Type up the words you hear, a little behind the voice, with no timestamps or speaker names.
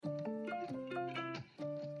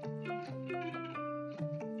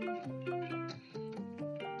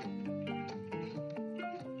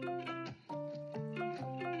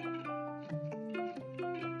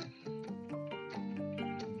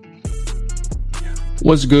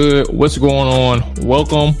What's good? What's going on?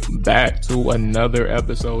 Welcome back to another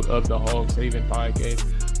episode of the Hogs Haven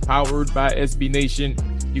podcast, powered by SB Nation.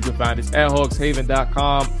 You can find us at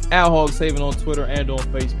hogshaven.com, at Hogs Haven on Twitter and on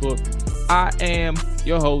Facebook. I am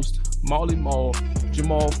your host, Molly Maul,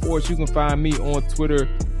 Jamal Force. You can find me on Twitter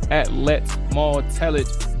at Let Maul Tell It.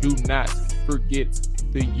 Do not forget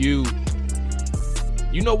the U.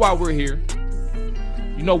 You know why we're here.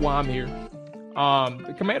 You know why I'm here.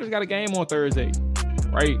 The Commanders got a game on Thursday,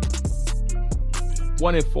 right?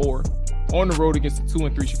 1-4 on the road against the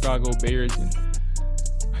 2-3 Chicago Bears. And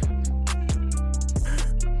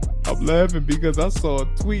I'm laughing because I saw a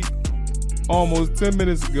tweet almost 10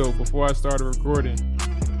 minutes ago before I started recording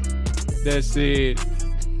that said,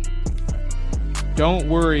 "Don't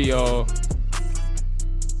worry, y'all.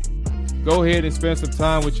 Go ahead and spend some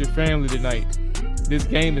time with your family tonight. This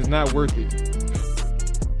game is not worth it."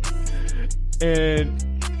 And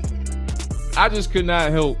I just could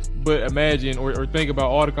not help but imagine or think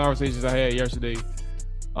about all the conversations I had yesterday,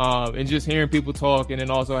 and just hearing people talk, and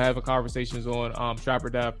then also having conversations on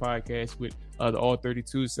Trapper Dive podcast with the All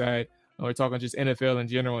 32 side. We're talking just NFL in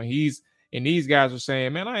general, and these guys are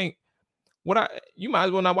saying, "Man, you might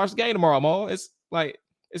as well not watch the game tomorrow, Maul. It's like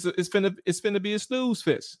it's finna be a snooze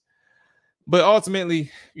fest." But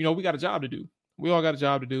ultimately, we got a job to do. We all got a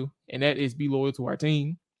job to do, and that is be loyal to our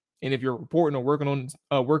team. And if you're reporting or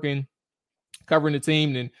working covering the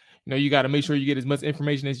team, then you got to make sure you get as much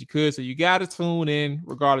information as you could. So you got to tune in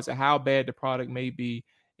regardless of how bad the product may be.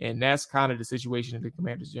 And that's kind of the situation that the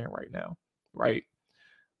Commanders are in right now, right?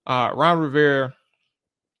 Ron Rivera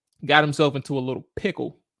got himself into a little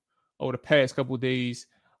pickle over the past couple of days,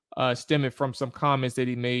 stemming from some comments that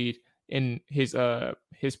he made in his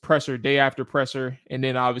presser, day after presser. And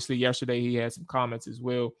then obviously yesterday he had some comments as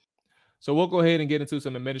well. So we'll go ahead and get into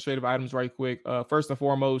some administrative items right quick. First and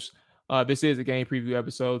foremost, this is a game preview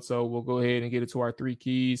episode, so we'll go ahead and get into our three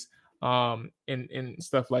keys and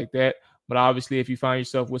stuff like that. But obviously, if you find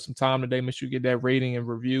yourself with some time today, make sure you get that rating and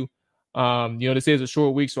review. This is a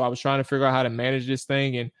short week, so I was trying to figure out how to manage this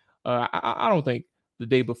thing, and I don't think the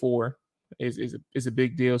day before is a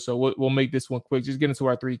big deal. So we'll make this one quick. Just get into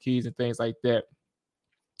our three keys and things like that.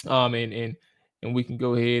 And we can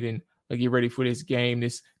go ahead and get ready for this game,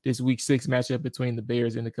 this week 6 matchup between the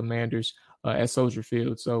Bears and the Commanders at Soldier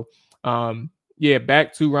Field. So,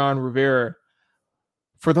 back to Ron Rivera.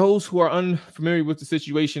 For those who are unfamiliar with the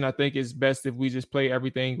situation, I think it's best if we just play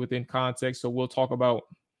everything within context. So we'll talk about,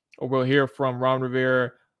 or we'll hear from Ron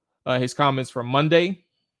Rivera, his comments from Monday,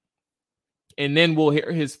 and then we'll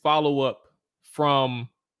hear his follow-up from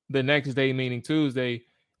the next day, meaning Tuesday,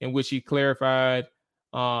 in which he clarified,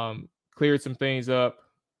 cleared some things up,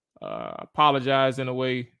 apologized in a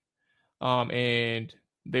way, and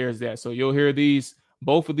there's that. So you'll hear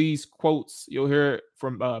both of these quotes, you'll hear it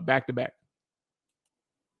from back to back.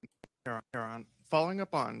 Aaron, following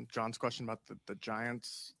up on John's question about the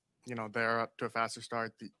Giants, they're up to a faster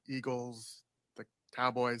start. The Eagles, the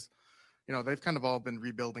Cowboys, they've kind of all been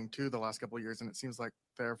rebuilding too the last couple of years, and it seems like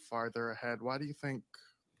they're farther ahead. Why do you think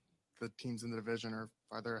the teams in the division are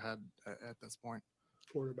farther ahead at this point?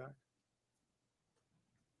 Quarterback.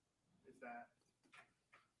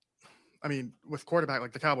 I mean, with quarterback,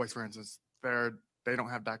 like the Cowboys, for instance, they don't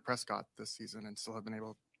have Dak Prescott this season and still have been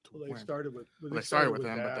able to win. They started with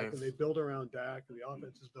him, Dak, and they build around Dak, and the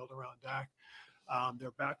offense is built around Dak.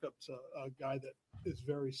 Their backup's a guy that is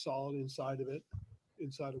very solid inside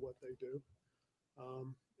of what they do.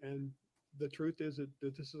 And the truth is that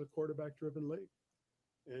this is a quarterback-driven league.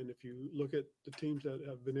 And if you look at the teams that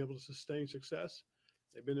have been able to sustain success,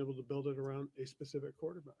 they've been able to build it around a specific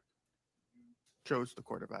quarterback. Chose the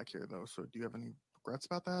quarterback here, though. So do you have any regrets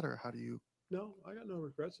about that, or how do you? No, I got no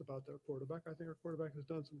regrets about their quarterback. I think our quarterback has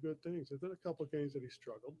done some good things. There's been a couple of games that he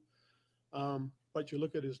struggled. But you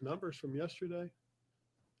look at his numbers from yesterday,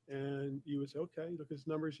 and you would say, okay, look at his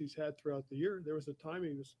numbers he's had throughout the year. There was a time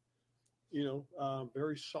he was,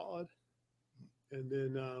 very solid. And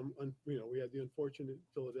then, we had the unfortunate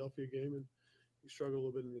Philadelphia game, and he struggled a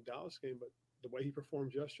little bit in the Dallas game. But the way he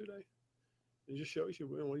performed yesterday, it just shows you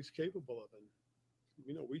what he's capable of. And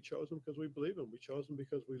we chose him because we believe him. We chose him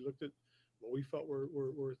because we looked at what we felt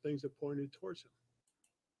were things that pointed towards him.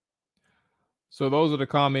 So those are the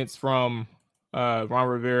comments from Ron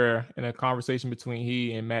Rivera in a conversation between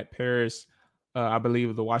he and Matt Paras, I believe,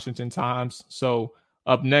 of the Washington Times. So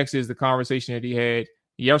up next is the conversation that he had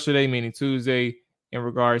yesterday, meaning Tuesday, in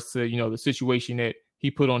regards to, the situation that he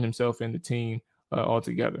put on himself and the team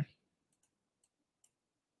altogether.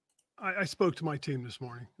 I spoke to my team this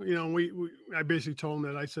morning. I basically told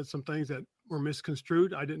them that I said some things that were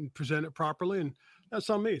misconstrued. I didn't present it properly, and That's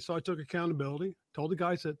on me. So I took accountability, told the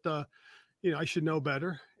guys that, I should know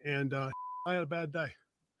better. And I had a bad day.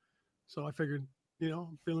 So I figured,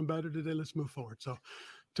 I'm feeling better today. Let's move forward. So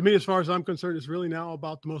to me, as far as I'm concerned, it's really now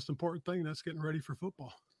about the most important thing. That's getting ready for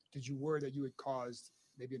football. Did you worry that you had caused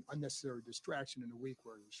maybe an unnecessary distraction in the week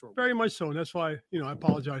where it was short? Very much so. And that's why, I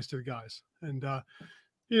apologize to the guys. And,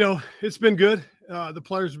 it's been good. The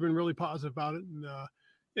players have been really positive about it.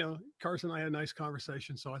 And, Carson and I had a nice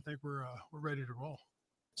conversation. So I think we're ready to roll.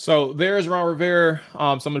 So there's Ron Rivera.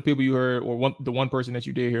 Some of the people you heard, or the one person that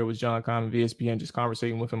you did hear was John Kahn of ESPN, just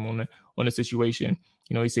conversating with him on the situation.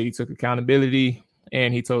 He said he took accountability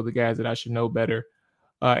and he told the guys that I should know better.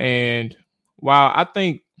 And while I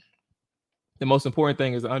think the most important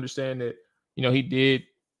thing is to understand that, he did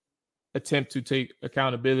attempt to take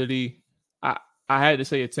accountability. I had to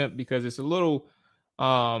say attempt because it's a little,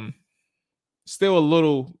 still a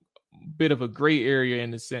little bit of a gray area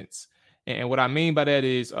in the sense. And what I mean by that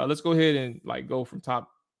is, let's go ahead and go from top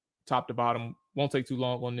to bottom. Won't take too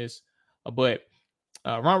long on this, but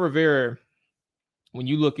Ron Rivera, when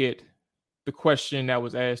you look at the question that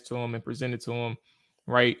was asked to him and presented to him,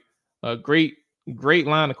 right? A great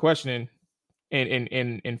line of questioning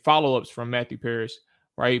and follow-ups from Matthew Paris,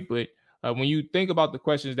 right? But when you think about the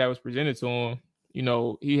questions that was presented to him,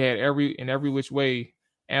 he had every which way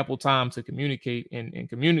ample time to communicate and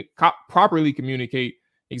properly communicate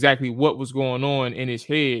exactly what was going on in his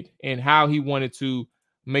head and how he wanted to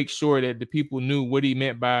make sure that the people knew what he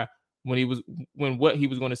meant by what he was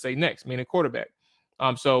going to say next, meaning quarterback.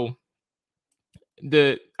 So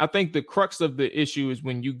I think the crux of the issue is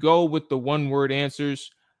when you go with the one-word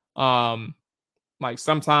answers,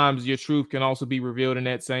 sometimes your truth can also be revealed in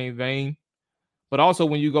that same vein. But also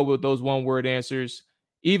when you go with those one-word answers,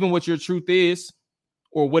 even what your truth is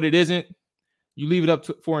or what it isn't, you leave it up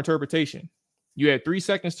for interpretation. You had 3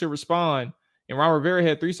 seconds to respond, and Ron Rivera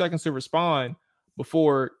had 3 seconds to respond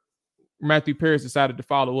before Matthew Paris decided to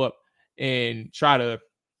follow up and try to,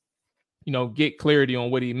 get clarity on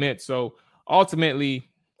what he meant. So ultimately,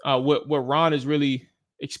 what Ron is really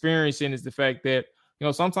experiencing is the fact that,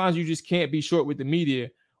 sometimes you just can't be short with the media,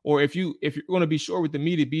 or if you're going to be short with the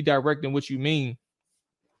media, be direct in what you mean,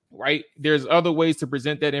 right? There's other ways to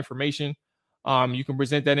present that information. You can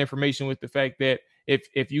present that information with the fact that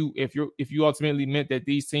if you ultimately meant that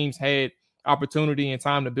these teams had opportunity and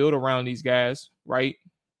time to build around these guys, right?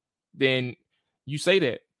 Then you say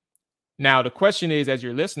that. Now the question is, as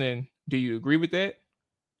you're listening, do you agree with that?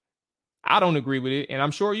 I don't agree with it, and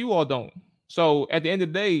I'm sure you all don't. So at the end of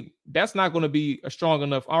the day, that's not going to be a strong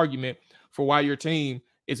enough argument for why your team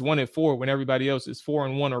is 1-4 when everybody else is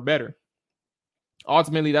 4-1 or better.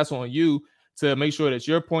 Ultimately, that's on you to make sure that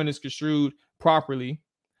your point is construed properly,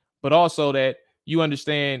 but also that you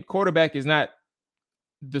understand quarterback is not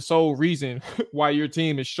the sole reason why your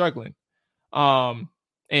team is struggling.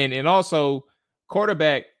 And also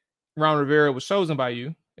quarterback, Ron Rivera, was chosen by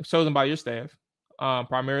you, chosen by your staff,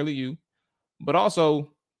 primarily you, but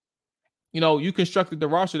also, you constructed the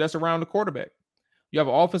roster that's around the quarterback. You have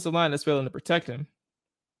an offensive line that's failing to protect him.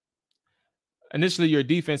 Initially, your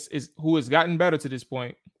defense who has gotten better to this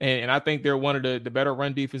point, and I think they're one of the better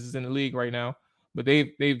run defenses in the league right now, but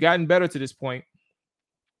they've gotten better to this point.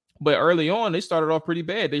 But early on, they started off pretty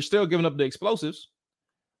bad. They're still giving up the explosives.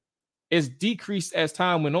 It's decreased as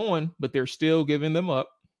time went on, but they're still giving them up.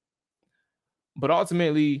 But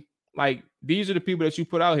ultimately, these are the people that you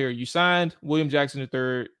put out here. You signed William Jackson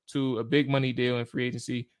III to a big money deal in free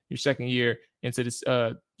agency your second year into this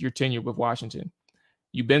your tenure with Washington.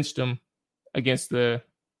 You benched him against the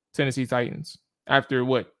Tennessee Titans after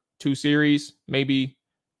 2 series, maybe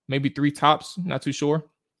 3 tops, not too sure.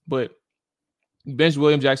 But you benched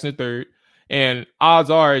William Jackson III, and odds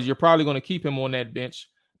are you're probably going to keep him on that bench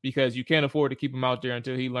because you can't afford to keep him out there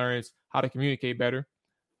until he learns how to communicate better.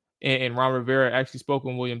 And Ron Rivera actually spoke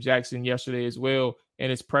on William Jackson yesterday as well, and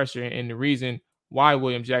his pressure and the reason why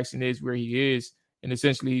William Jackson is where he is. And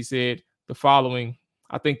essentially he said the following: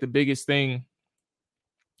 I think the biggest thing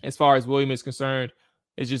as far as William is concerned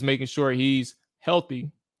is just making sure he's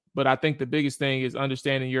healthy. But I think the biggest thing is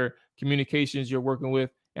understanding your communications you're working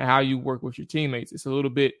with and how you work with your teammates. It's a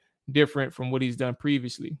little bit different from what he's done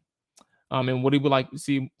previously. And what he would like to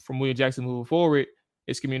see from William Jackson moving forward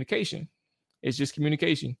is communication. It's just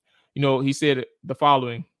communication. He said the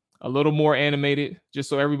following: a little more animated, just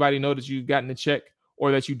so everybody knows that you've gotten the check,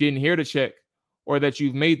 or that you didn't hear the check, or that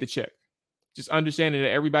you've made the check. Just understanding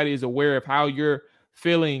that everybody is aware of how you're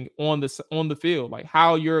feeling on the field,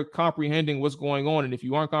 how you're comprehending what's going on. And if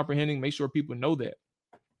you aren't comprehending, make sure people know that.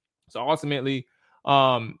 So ultimately,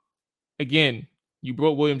 again, you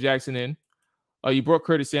brought William Jackson in, you brought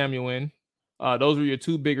Curtis Samuel in, Those were your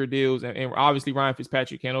two bigger deals. And obviously Ryan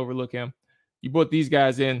Fitzpatrick, can't overlook him. You brought these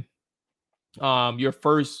guys in. Your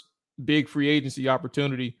first big free agency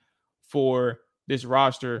opportunity for this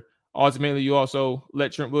roster. Ultimately, you also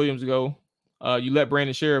let Trent Williams go. You let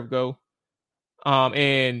Brandon Sheriff go.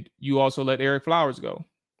 And you also let Eric Flowers go.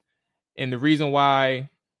 And the reason why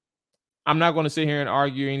I'm not going to sit here and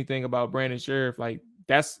argue anything about Brandon Sheriff, like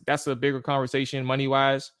that's a bigger conversation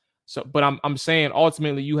money-wise. So, but I'm saying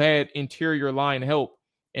ultimately you had interior line help,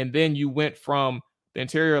 and then you went from the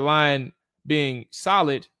interior line being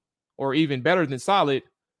solid or even better than solid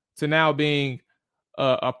to now being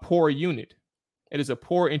a poor unit. It is a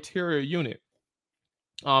poor interior unit.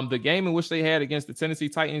 The game in which they had against the Tennessee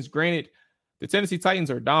Titans, granted, the Tennessee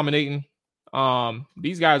Titans are dominating.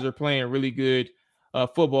 These guys are playing really good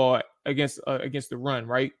football against the run,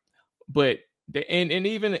 right? But and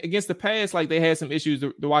even against the pass, like they had some issues.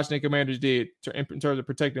 The Washington Commanders did in terms of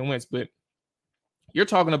protecting Wentz. But you're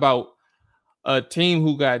talking about a team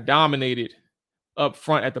who got dominated up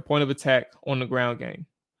front at the point of attack on the ground game.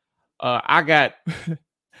 I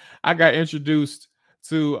got introduced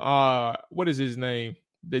to what is his name?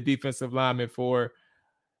 The defensive lineman for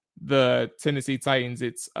the Tennessee Titans.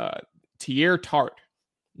 It's Teair Tart,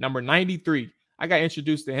 number 93. I got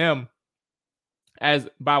introduced to him as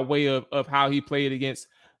by way of how he played against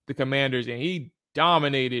the Commanders, and he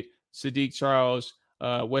dominated Sadiq Charles,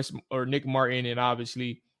 Nick Martin, and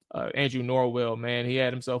obviously Andrew Norwell. Man, he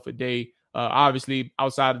had himself a day. Obviously,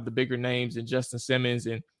 outside of the bigger names and Justin Simmons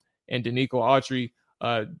and Danico Autry,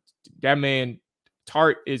 that man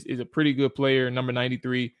Tart is a pretty good player, number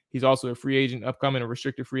 93. He's also a free agent, upcoming a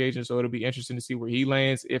restricted free agent, so it'll be interesting to see where he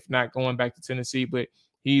lands, if not going back to Tennessee. But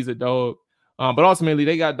he's a dog. But ultimately,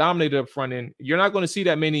 they got dominated up front, and you're not going to see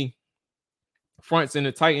that many fronts in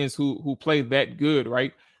the Titans who play that good,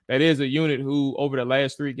 right? That is a unit who, over the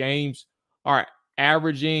last 3 games, are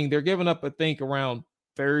averaging. They're giving up, I think, around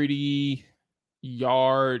 30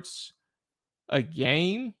 yards a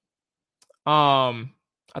game.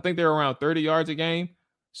 I think they're around 30 yards a game.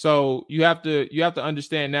 So you have to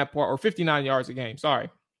understand that part, or 59 yards a game. Sorry.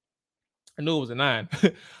 I knew it was a 9.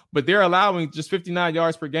 But they're allowing just 59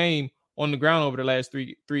 yards per game on the ground over the last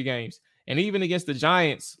three games. And even against the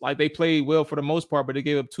Giants, like they played well for the most part, but they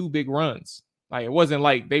gave up 2 big runs. Like it wasn't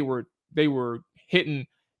like they were hitting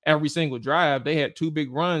every single drive. They had 2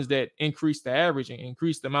 big runs that increased the average and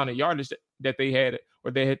increased the amount of yardage that they had,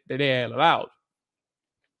 or that they had allowed.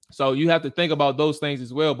 So you have to think about those things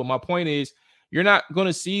as well. But my point is, you're not going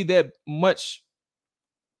to see that much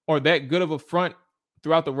or that good of a front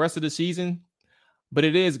throughout the rest of the season, but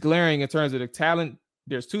it is glaring in terms of the talent.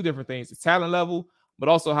 There's 2 different things: the talent level, but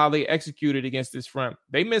also how they executed against this front.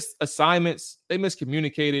 They missed assignments. They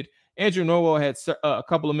miscommunicated. Andrew Norwell had a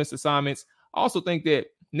couple of missed assignments. I also think that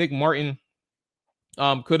Nick Martin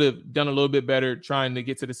could have done a little bit better trying to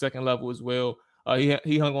get to the second level as well.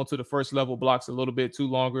 He hung on to the first level blocks a little bit too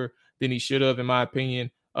longer than he should have, in my opinion.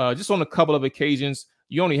 Just on a couple of occasions,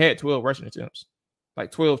 you only had 12 rushing attempts,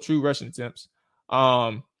 like 12 true rushing attempts.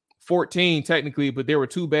 14 technically, but there were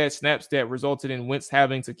 2 bad snaps that resulted in Wentz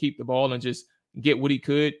having to keep the ball and just get what he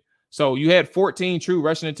could. So you had 14 true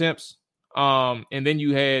rushing attempts, and then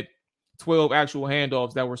you had 12 actual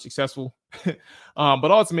handoffs that were successful.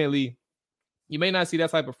 But ultimately, you may not see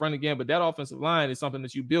that type of front again, but that offensive line is something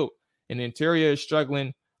that you built. And the interior is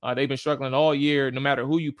struggling. They've been struggling all year, no matter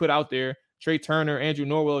who you put out there. Trey Turner, Andrew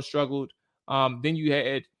Norwell struggled. Then you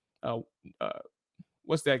had,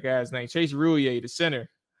 what's that guy's name? Chase Roullier, the center.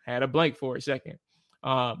 Had a blank for a second.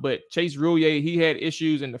 But Chase Roullier, he had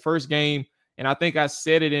issues in the first game. And I think I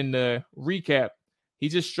said it in the recap. He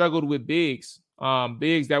just struggled with bigs.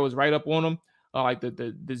 Bigs that was right up on him. Like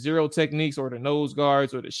the zero techniques or the nose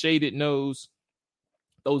guards or the shaded nose.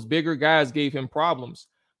 Those bigger guys gave him problems.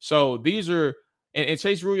 So these are, and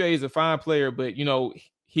Chase Roullier is a fine player, but, you know,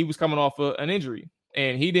 he was coming off an injury.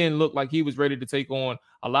 And he didn't look like he was ready to take on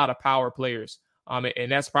a lot of power players.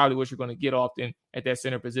 And that's probably what you're going to get often at that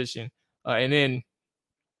center position. And then,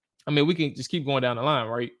 I mean, we can just keep going down the line,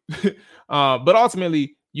 right? But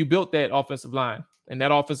ultimately, you built that offensive line. And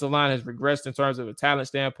that offensive line has regressed in terms of a talent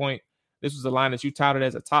standpoint. This was a line that you touted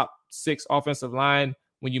as a top 6 offensive line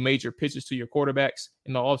when you made your pitches to your quarterbacks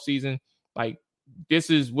in the offseason. Like, this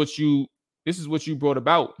is what you brought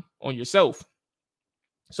about on yourself.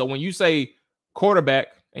 So when you say quarterback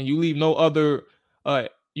and you leave no other,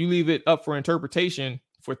 you leave it up for interpretation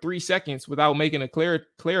for 3 seconds without making a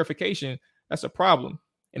clarification, that's a problem.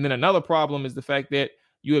 And then another problem is the fact that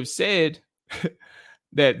you have said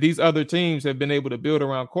that these other teams have been able to build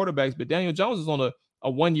around quarterbacks, but Daniel Jones is on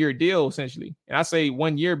a 1-year deal essentially. And I say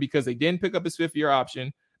 1 year because they didn't pick up his 5th-year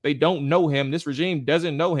option. They don't know him. This regime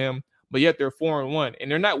doesn't know him, but yet they're 4-1, and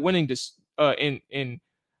they're not winning this in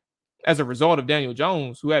as a result of Daniel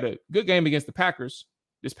Jones, who had a good game against the Packers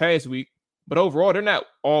this past week. But overall, they're not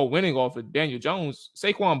all winning off of Daniel Jones.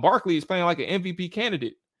 Saquon Barkley is playing like an MVP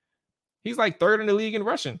candidate. He's like third in the league in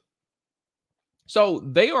rushing. So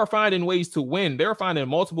they are finding ways to win. They're finding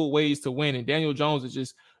multiple ways to win. And Daniel Jones is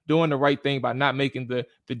just doing the right thing by not making the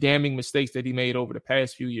damning mistakes that he made over the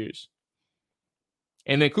past few years.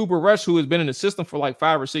 And then Cooper Rush, who has been in the system for like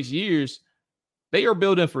 5 or 6 years, they are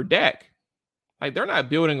building for Dak. Like, they're not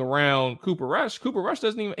building around Cooper Rush. Cooper Rush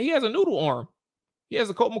doesn't even, he has a noodle arm. He has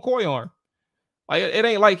a Colt McCoy arm. Like, it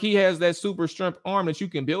ain't like he has that super strength arm that you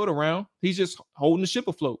can build around. He's just holding the ship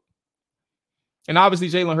afloat. And obviously,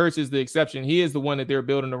 Jalen Hurts is the exception. He is the one that they're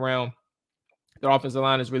building around. Their offensive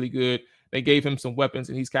line is really good. They gave him some weapons,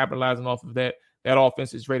 and he's capitalizing off of that. That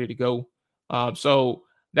offense is ready to go. So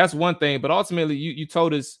that's one thing. But ultimately, you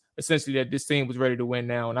told us essentially that this team was ready to win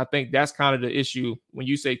now. And I think that's kind of the issue when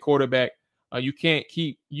you say quarterback. You can't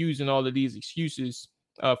keep using all of these excuses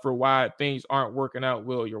for why things aren't working out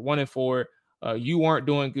well. You're 1-4. You aren't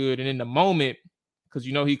doing good. And in the moment, because,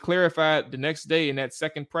 he clarified the next day in that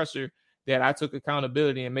second presser that I took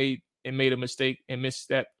accountability and made a mistake and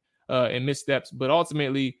missteps. But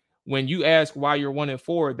ultimately, when you ask why you're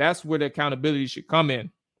 1-4, that's where the accountability should come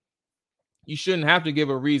in. You shouldn't have to give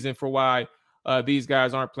a reason for why these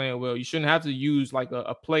guys aren't playing well. You shouldn't have to use like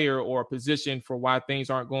a player or a position for why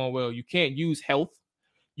things aren't going well. You can't use health.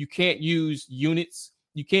 You can't use units.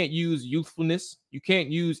 You can't use youthfulness. You can't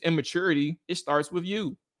use immaturity. It starts with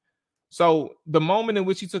you. So the moment in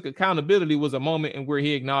which he took accountability was a moment in where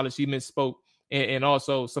he acknowledged he misspoke and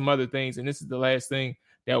also some other things. And this is the last thing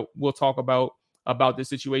that we'll talk about this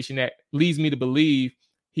situation that leads me to believe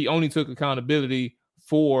he only took accountability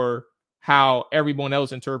for how everyone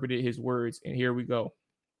else interpreted his words. And here we go.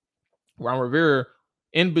 Ron Rivera,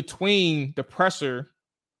 in between the presser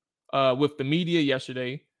with the media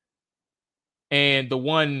yesterday and the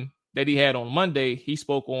one that he had on Monday, he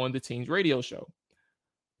spoke on the team's radio show,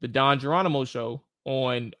 the Don Geronimo show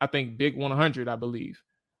on, I think, Big 100, I believe.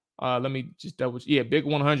 Let me just double check. Yeah, Big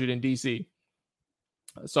 100 in DC.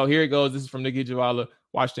 So here it goes. This is from Nicki Jhabvala,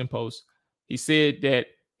 Washington Post. He said that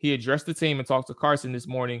he addressed the team and talked to Carson this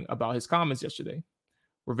morning about his comments yesterday.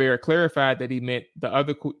 Rivera clarified that he meant the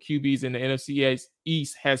other QBs in the NFC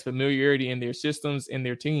East has familiarity in their systems and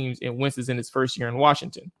their teams, and Wentz is in his first year in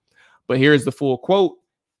Washington. But here's the full quote.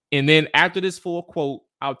 And then after this full quote,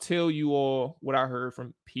 I'll tell you all what I heard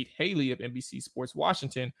from Pete Haley of NBC Sports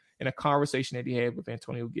Washington in a conversation that he had with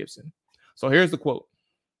Antonio Gibson. So here's the quote.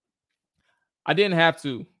 I didn't have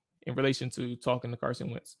to in relation to talking to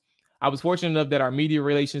Carson Wentz. I was fortunate enough that our media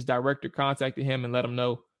relations director contacted him and let him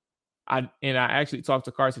know. I actually talked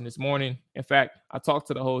to Carson this morning. In fact, I talked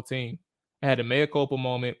to the whole team. I had a mea culpa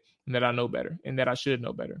moment and that I know better and that I should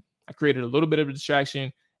know better. I created a little bit of a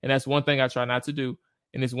distraction, and that's one thing I try not to do.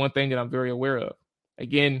 And it's one thing that I'm very aware of.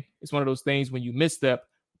 Again, it's one of those things when you misstep,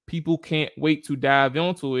 people can't wait to dive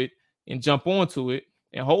into it and jump onto it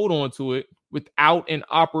and hold on to it without an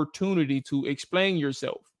opportunity to explain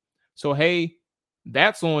yourself. So, hey,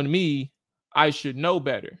 that's on me. I should know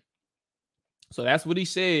better. So that's what he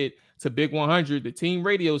said to Big 100, the team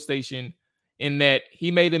radio station, in that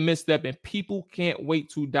he made a misstep and people can't wait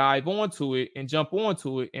to dive onto it and jump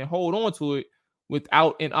onto it and hold on to it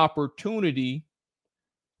without an opportunity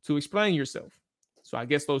to explain yourself. So I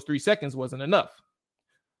guess those 3 seconds wasn't enough.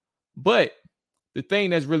 But the thing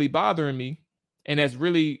that's really bothering me and that's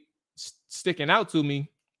really sticking out to me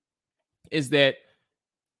is that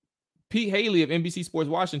Pete Haley of NBC Sports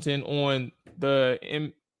Washington on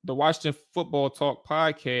the Washington Football Talk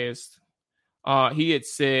podcast, he had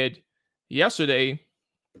said yesterday,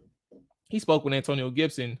 he spoke with Antonio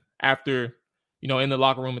Gibson after, in the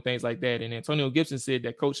locker room and things like that. And Antonio Gibson said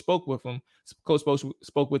that coach spoke with him. Coach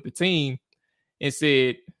spoke with the team and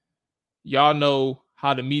said, y'all know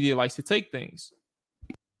how the media likes to take things.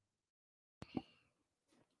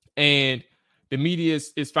 And the media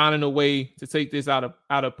is finding a way to take this out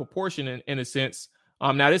of proportion in a sense.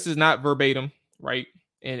 Now, this is not verbatim, right?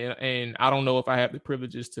 And I don't know if I have the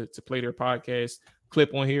privileges to play their podcast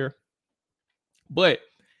clip on here. But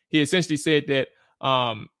he essentially said that,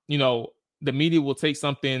 the media will take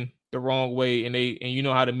something the wrong way. And you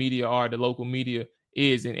know how the media are, the local media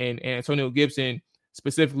is. And Antonio Gibson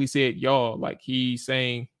specifically said, y'all, like he's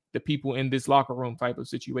saying the people in this locker room type of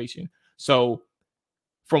situation. So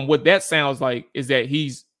from what that sounds like is that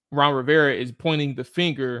Ron Rivera is pointing the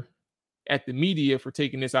finger at the media for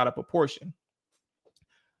taking this out of proportion.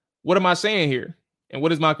 What am I saying here? And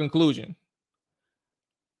what is my conclusion?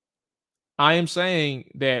 I am saying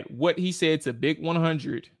that what he said to Big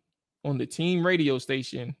 100 on the team radio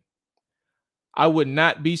station, I would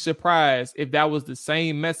not be surprised if that was the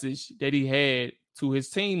same message that he had to his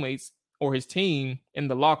teammates or his team in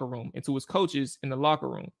the locker room and to his coaches in the locker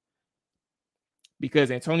room. Because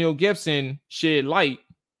Antonio Gibson shed light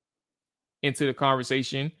into the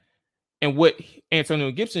conversation. And what Antonio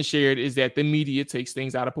Gibson shared is that the media takes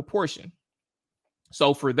things out of proportion.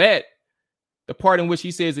 So for that, the part in which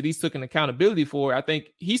he says that he's taking accountability for, I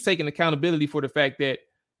think he's taking accountability for the fact that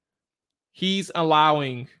he's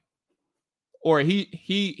allowing, or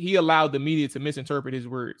he allowed the media to misinterpret his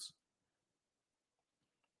words.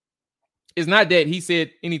 It's not that he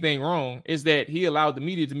said anything wrong. It's that he allowed the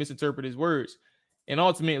media to misinterpret his words. And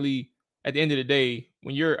ultimately, at the end of the day,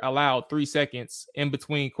 when you're allowed 3 seconds in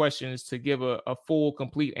between questions to give a full,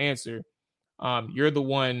 complete answer, you're the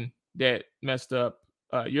one that messed up.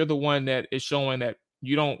 You're the one that is showing that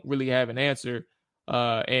you don't really have an answer,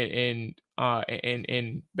 and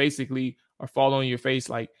basically are falling on your face.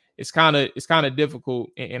 Like it's kind of difficult.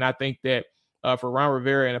 And I think that for Ron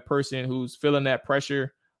Rivera and a person who's feeling that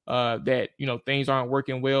pressure, that things aren't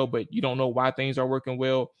working well, but you don't know why things are working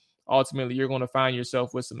well. Ultimately, you're going to find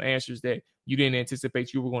yourself with some answers that you didn't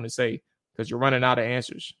anticipate you were going to say because you're running out of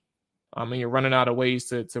answers. And you're running out of ways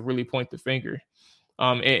to really point the finger.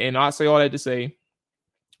 And I say all that to say,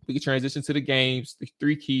 we can transition to the games, the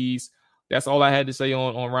 3 keys. That's all I had to say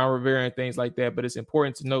on Ron Rivera and things like that. But it's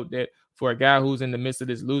important to note that for a guy who's in the midst of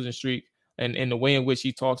this losing streak and the way in which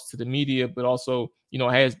he talks to the media, but also,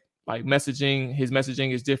 has like messaging, his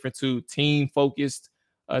messaging is different to team-focused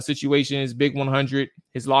situations, Big 100,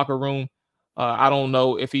 his locker room. I don't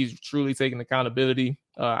know if he's truly taking accountability.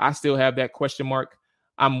 I still have that question mark.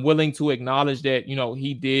 I'm willing to acknowledge that,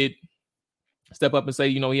 he did step up and say,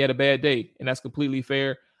 he had a bad day, and that's completely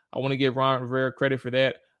fair. I want to give Ron Rivera credit for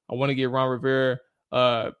that. I want to give Ron Rivera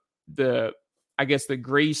the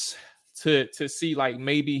grace to see like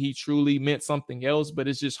maybe he truly meant something else, but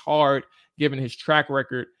it's just hard given his track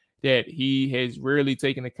record that he has rarely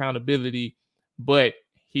taken accountability, but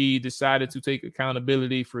he decided to take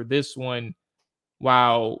accountability for this one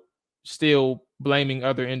while still blaming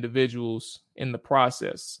other individuals in the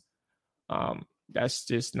process. That's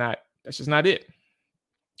just not it.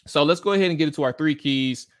 So let's go ahead and get into our 3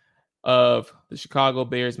 keys of the Chicago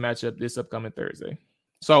Bears matchup this upcoming Thursday.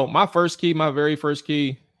 So my very first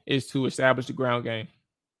key is to establish the ground game.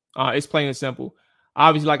 It's plain and simple.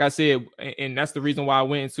 Obviously, like I said, and that's the reason why I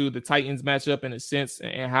went into the Titans matchup in a sense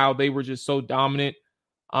and how they were just so dominant.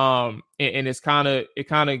 And it kind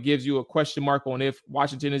of gives you a question mark on if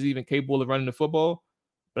Washington is even capable of running the football,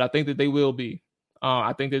 but I think that they will be.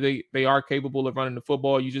 I think that they are capable of running the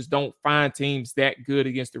football. You just don't find teams that good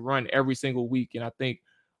against the run every single week. And I think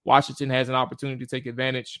Washington has an opportunity to take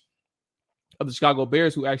advantage of the Chicago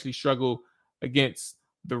Bears, who actually struggle against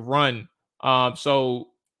the run. So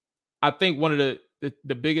I think one of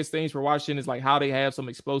the biggest things for Washington is like how they have some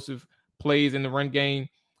explosive plays in the run game.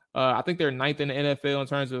 I think they're 9th in the NFL in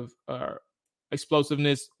terms of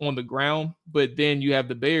explosiveness on the ground. But then you have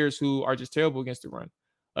the Bears, who are just terrible against the run.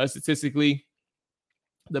 Statistically,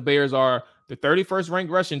 the Bears are the 31st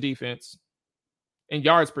ranked rushing defense in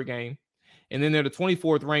yards per game. And then they're the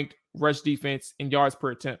 24th ranked rush defense in yards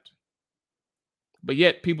per attempt. But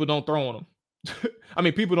yet people don't throw on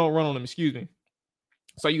them. People don't run on them, excuse me.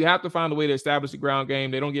 So you have to find a way to establish the ground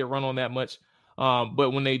game. They don't get run on that much.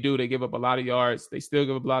 But when they do, they give up a lot of yards. They still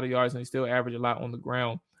give up a lot of yards, and they still average a lot on the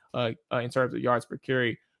ground in terms of yards per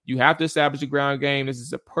carry. You have to establish the ground game. This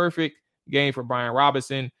is a perfect game for Brian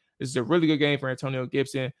Robinson. This is a really good game for Antonio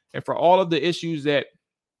Gibson. And for all of the issues that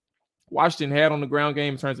Washington had on the ground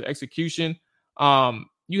game in terms of execution,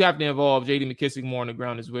 you have to involve J.D. McKissic more on the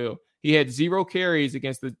ground as well. He had 0 carries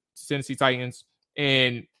against the Tennessee Titans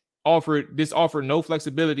and offered no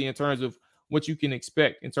flexibility in terms of what you can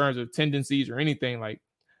expect in terms of tendencies or anything. Like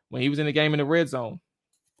when he was in the game in the red zone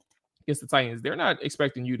against the Titans, they're not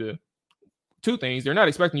expecting you to two things. They're not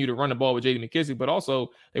expecting you to run the ball with J.D. McKissic, but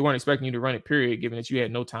also they weren't expecting you to run it, period, given that you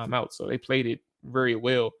had no timeout. So they played it very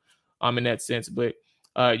well in that sense. But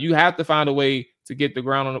you have to find a way to get the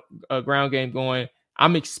ground game going.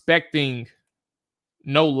 I'm expecting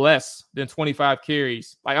no less than 25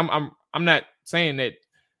 carries. Like I'm not saying that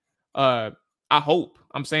I hope.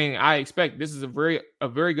 I'm saying I expect. This is a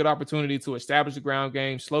very good opportunity to establish the ground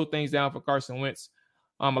game, slow things down for Carson Wentz.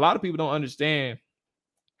 A lot of people don't understand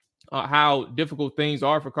how difficult things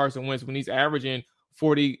are for Carson Wentz when he's averaging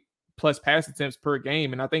 40 plus pass attempts per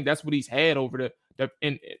game, and I think that's what he's had over the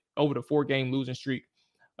 4-game losing streak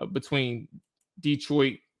between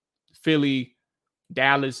Detroit, Philly,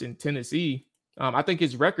 Dallas, and Tennessee. I think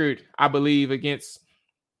his record, I believe, against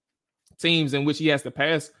teams in which he has to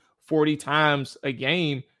pass 40 times a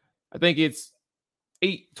game, I think it's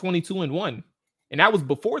 8-22-1. And that was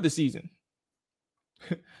before the season.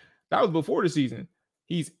 That was before the season.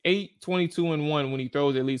 He's 8-22-1 when he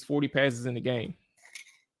throws at least 40 passes in the game.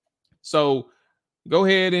 So go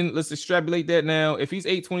ahead and let's extrapolate that now. If he's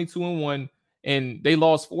 8-22-1 and they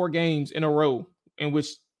lost 4 games in a row in which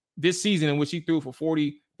this season in which he threw for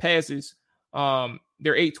 40 passes, they're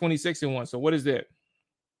 8-26-1. So what is that?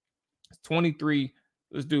 23.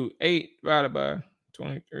 Let's do 8 divided by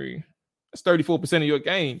 23. That's 34% of your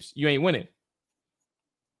games. You ain't winning.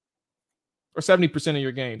 Or 70% of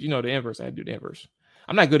your games. You know the inverse. I had to do the inverse.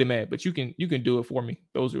 I'm not good at math, but you can do it for me,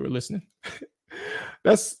 those who are listening.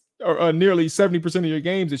 That's nearly 70% of your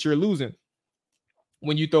games that you're losing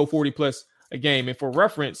when you throw 40 plus a game. And for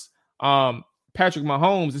reference, Patrick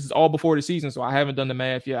Mahomes, this is all before the season, so I haven't done the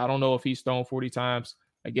math yet. I don't know if he's thrown 40 times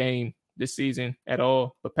a game this season at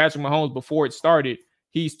all. But Patrick Mahomes, before it started,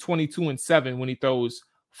 he's 22-7 when he throws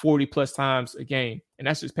 40 plus times a game. And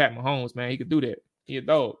that's just Pat Mahomes, man. He could do that. He a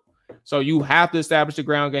dog. So you have to establish the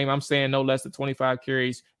ground game. I'm saying no less than 25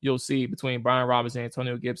 carries you'll see between Brian Robinson,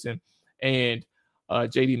 Antonio Gibson, and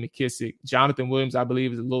J.D. McKissick. Jonathan Williams, I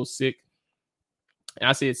believe, is a little sick. And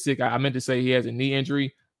I said sick. I meant to say he has a knee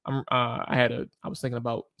injury. I was thinking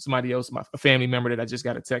about somebody else, a family member that I just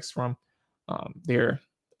got a text from. They're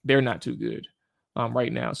not too good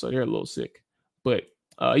right now, so they're a little sick. But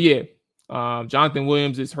Jonathan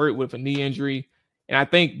Williams is hurt with a knee injury. And I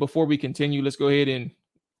think before we continue, let's go ahead and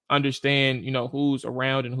understand, who's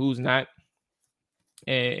around and who's not.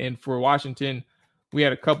 And for Washington, we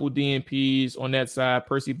had a couple DNPs on that side.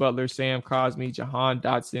 Percy Butler, Sam Cosmi, Jahan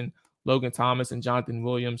Dotson, Logan Thomas, and Jonathan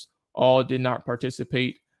Williams all did not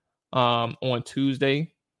participate on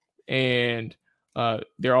Tuesday. And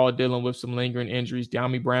they're all dealing with some lingering injuries.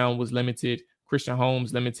 De'Ami Brown was limited. Christian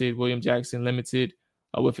Holmes limited. William Jackson limited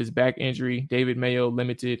with his back injury. David Mayo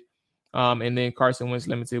limited. And then Carson Wentz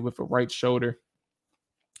limited with a right shoulder.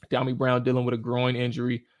 De'Ami Brown dealing with a groin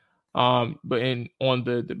injury. But on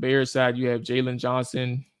the Bears side, you have Jalen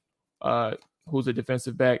Johnson, who's a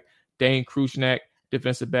defensive back. Dane Krushnak,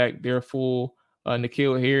 defensive back. They're full.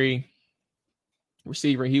 N'Keal Harry,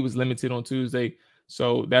 receiver. He was limited on Tuesday.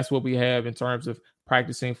 So that's what we have in terms of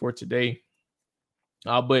practicing for today.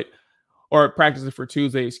 Or practicing for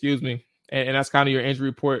Tuesday, excuse me. And that's kind of your injury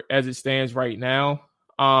report as it stands right now.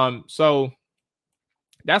 So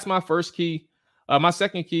that's my first key. My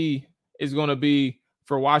second key is going to be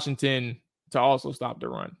for Washington to also stop the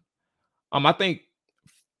run. I think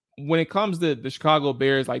when it comes to the Chicago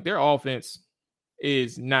Bears, like their offense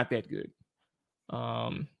is not that good.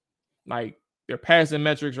 Like their passing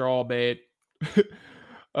metrics are all bad.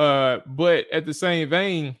 But at the same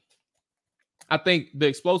vein, I think the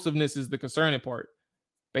explosiveness is the concerning part.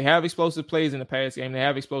 They have explosive plays in the pass game. They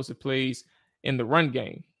have explosive plays in the run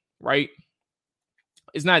game, right?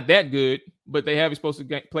 It's not that good, but they have explosive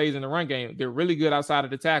plays in the run game. They're really good outside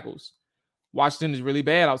of the tackles. Washington is really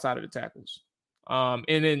bad outside of the tackles. And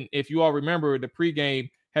then if you all remember the pregame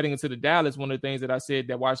heading into the Dallas, one of the things that I said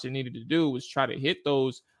that Washington needed to do was try to hit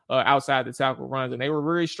those outside the tackle runs. And they were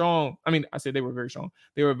very strong. I mean, I said they were very strong.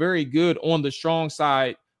 They were very good on the strong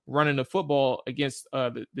side running the football against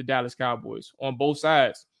the Dallas Cowboys on both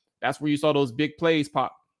sides. That's where you saw those big plays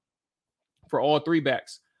pop for all three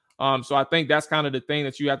backs. So I think that's kind of the thing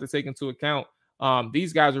that you have to take into account.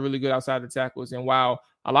 These guys are really good outside the tackles. And while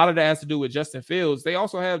a lot of that has to do with Justin Fields, they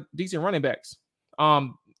also have decent running backs,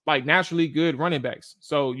 like naturally good running backs.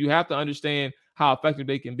 So you have to understand how effective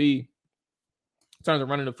they can be in terms of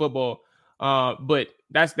running the football. But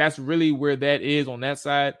that's really where that is on that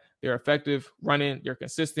side. They're effective running. They're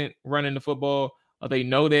consistent running the football. They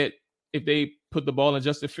know that if they put the ball in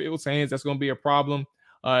Justin Fields' hands, that's going to be a problem.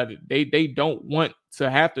 They don't want to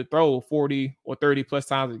have to throw 40 or 30 plus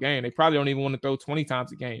times a game. They probably don't even want to throw 20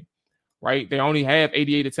 times a game, right? They only have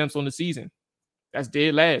 88 attempts on the season. That's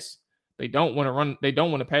dead last. They don't want to run. They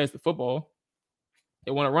don't want to pass the football.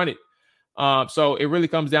 They want to run it. So it really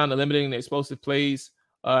comes down to limiting the explosive plays.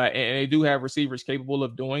 And they do have receivers capable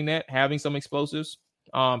of doing that, having some explosives.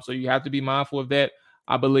 So you have to be mindful of that.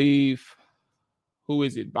 I believe, who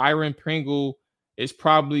is it? Byron Pringle is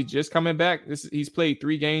probably just coming back. He's played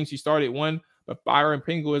 3 games. He started 1, but Byron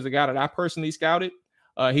Pringle is a guy that I personally scouted.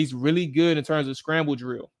 He's really good in terms of scramble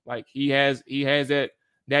drill. Like he has that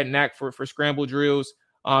knack for scramble drills.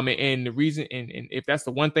 And the reason, and if that's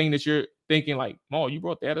the one thing that you're thinking, like, Maul, you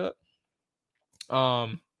brought that up.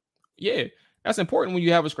 Yeah, that's important when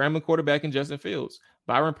you have a scrambling quarterback in Justin Fields.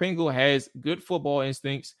 Byron Pringle has good football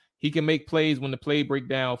instincts. He can make plays when the play break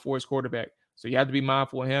down for his quarterback. So you have to be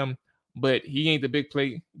mindful of him. But he ain't the big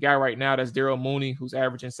play guy right now. That's Darrell Mooney, who's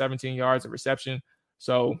averaging 17 yards of reception.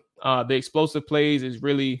 So the explosive plays is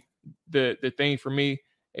really the thing for me.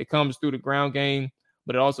 It comes through the ground game,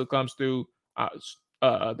 but it also comes through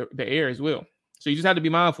the air as well. So you just have to be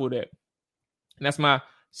mindful of that. And that's my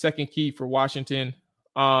second key for Washington.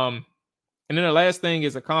 And then the last thing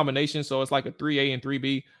is a combination. So it's like a 3A and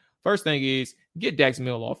 3B. First thing is get Dax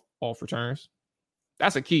Milne off returns.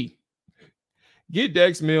 That's a key. Get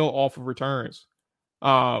Dax Milne off of returns.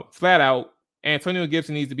 Flat out, Antonio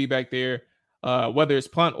Gibson needs to be back there. Whether it's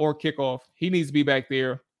punt or kickoff, he needs to be back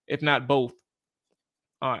there, if not both.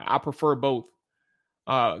 I prefer both.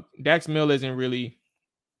 Dax Milne isn't really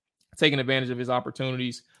taking advantage of his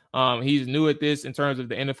opportunities. He's new at this in terms of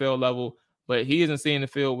the NFL level, but he isn't seeing the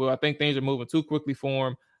field well. I think things are moving too quickly for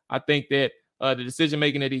him. I think that the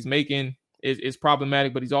decision-making that he's making is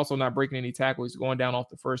problematic, but he's also not breaking any tackles. He's going down off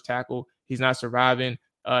the first tackle. He's not surviving.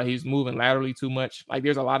 He's moving laterally too much. Like,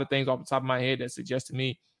 there's a lot of things off the top of my head that suggest to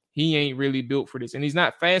me he ain't really built for this. And he's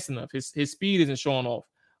not fast enough. His speed isn't showing off.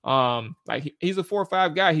 He's a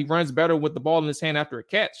 4-5 guy. He runs better with the ball in his hand after a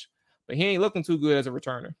catch, but he ain't looking too good as a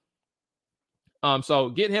returner. So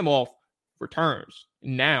get him off returns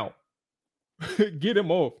now. Get him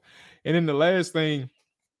off. And then the last thing,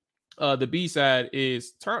 the B side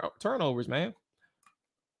is turnovers, man.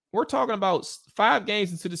 We're talking about 5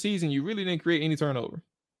 games into the season. You really didn't create any turnover.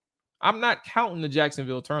 I'm not counting the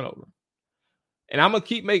Jacksonville turnover. And I'm going to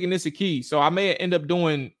keep making this a key. So I may end up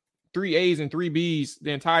doing 3 A's and 3 B's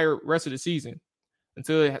the entire rest of the season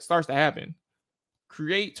until it starts to happen.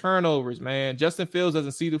 Create turnovers, man. Justin Fields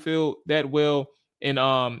doesn't see the field that well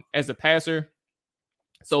as a passer.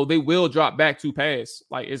 So they will drop back to pass.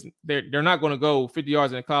 Like, they're not going to go 50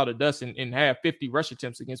 yards in a cloud of dust and have 50 rush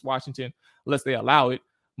attempts against Washington unless they allow it.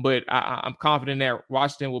 But I'm confident that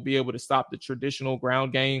Washington will be able to stop the traditional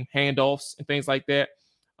ground game, handoffs, and things like that.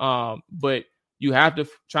 But you have to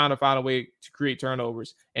try to find a way to create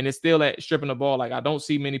turnovers. And it's still at stripping the ball. Like, I don't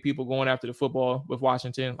see many people going after the football with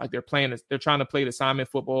Washington. Like, they're trying to play the assignment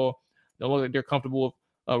football. They look like they're comfortable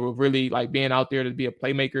with really like being out there to be a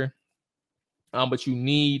playmaker. But you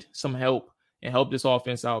need some help and help this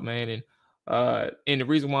offense out, man. And the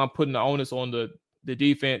reason why I'm putting the onus on the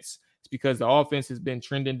defense is because the offense has been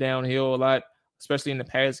trending downhill a lot, especially in the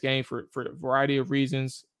past game for a variety of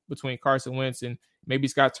reasons between Carson Wentz and maybe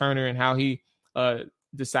Scott Turner and how he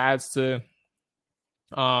decides to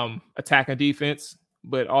attack a defense.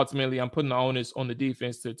 But ultimately, I'm putting the onus on the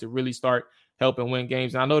defense to really start helping win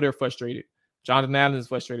games. And I know they're frustrated. Jonathan Allen is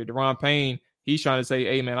frustrated. Deron Payne, he's trying to say,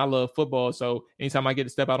 hey, man, I love football. So anytime I get to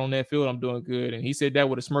step out on that field, I'm doing good. And he said that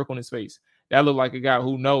with a smirk on his face. That looked like a guy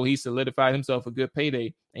who know he solidified himself a good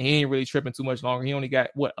payday. And he ain't really tripping too much longer. He only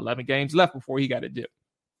got, 11 games left before he got a dip.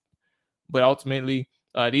 But ultimately,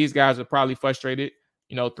 these guys are probably frustrated.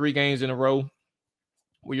 3 games in a row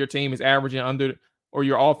where your team is averaging under, or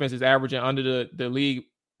your offense is averaging under the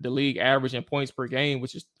league average in points per game,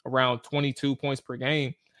 which is around 22 points per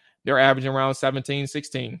game. They're averaging around 17,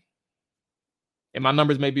 16. And my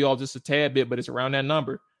numbers may be all just a tad bit, but it's around that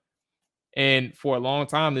number. And for a long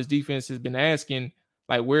time, this defense has been asking,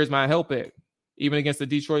 like, where's my help at? Even against the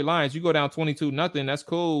Detroit Lions, you go down 22-0. That's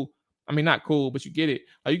cool. I mean, not cool, but you get it.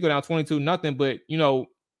 You go down 22-0, but,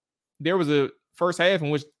 there was a first half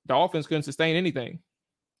in which the offense couldn't sustain anything.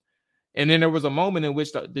 And then there was a moment in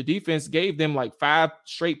which the defense gave them like 5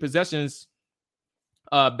 straight possessions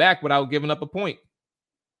back without giving up a point.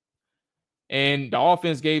 And the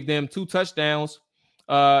offense gave them 2 touchdowns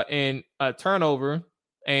and a turnover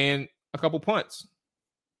and a couple punts.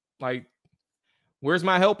 Like, where's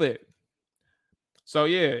my help at? So,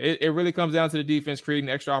 yeah, it really comes down to the defense creating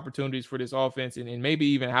extra opportunities for this offense and maybe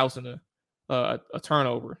even housing a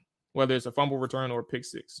turnover, whether it's a fumble return or a pick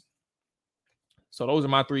six. So those are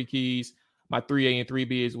my 3 keys, my 3A and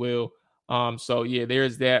 3B as well. So, yeah,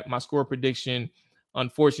 there's that. My score prediction,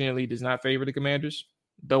 unfortunately, does not favor the Commanders.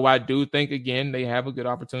 Though I do think, again, they have a good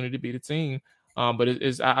opportunity to beat a team. But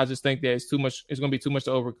I just think that it's too much. It's going to be too much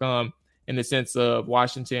to overcome in the sense of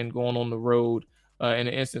Washington going on the road in an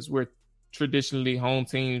instance where traditionally home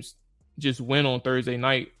teams just win on Thursday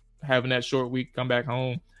night, having that short week, come back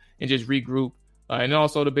home and just regroup. And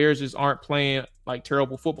also the Bears just aren't playing like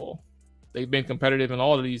terrible football. They've been competitive in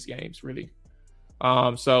all of these games, really.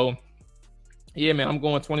 So, yeah, man, I'm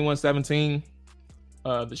going 21-17.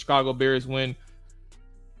 The Chicago Bears win.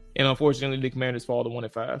 And unfortunately, the Commanders fall to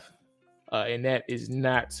 1-5. And that is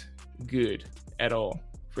not good at all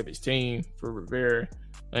for this team, for Rivera,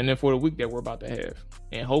 and then for the week that we're about to have.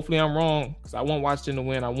 And hopefully I'm wrong, because I want Washington to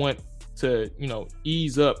win. I want to,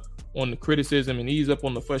 ease up on the criticism and ease up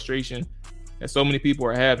on the frustration that so many people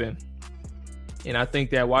are having. And I think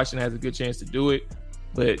that Washington has a good chance to do it.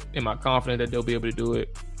 But am I confident that they'll be able to do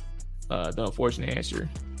it? The unfortunate answer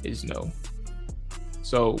is no.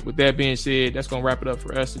 So with that being said, that's going to wrap it up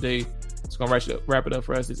for us today. It's going to wrap it up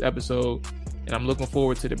for us this episode. And I'm looking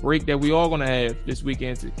forward to the break that we all going to have this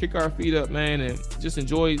weekend to kick our feet up, man, and just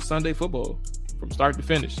enjoy Sunday football from start to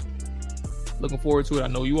finish. Looking forward to it. I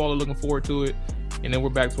know you all are looking forward to it. And then we're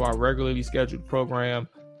back to our regularly scheduled program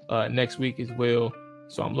next week as well.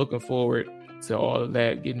 So I'm looking forward to all of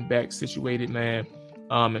that, getting back situated, man,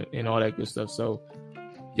 and all that good stuff. So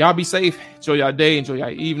y'all be safe. Enjoy y'all day. Enjoy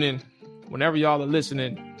y'all evening. Whenever y'all are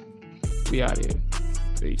listening, we out here.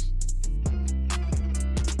 Peace.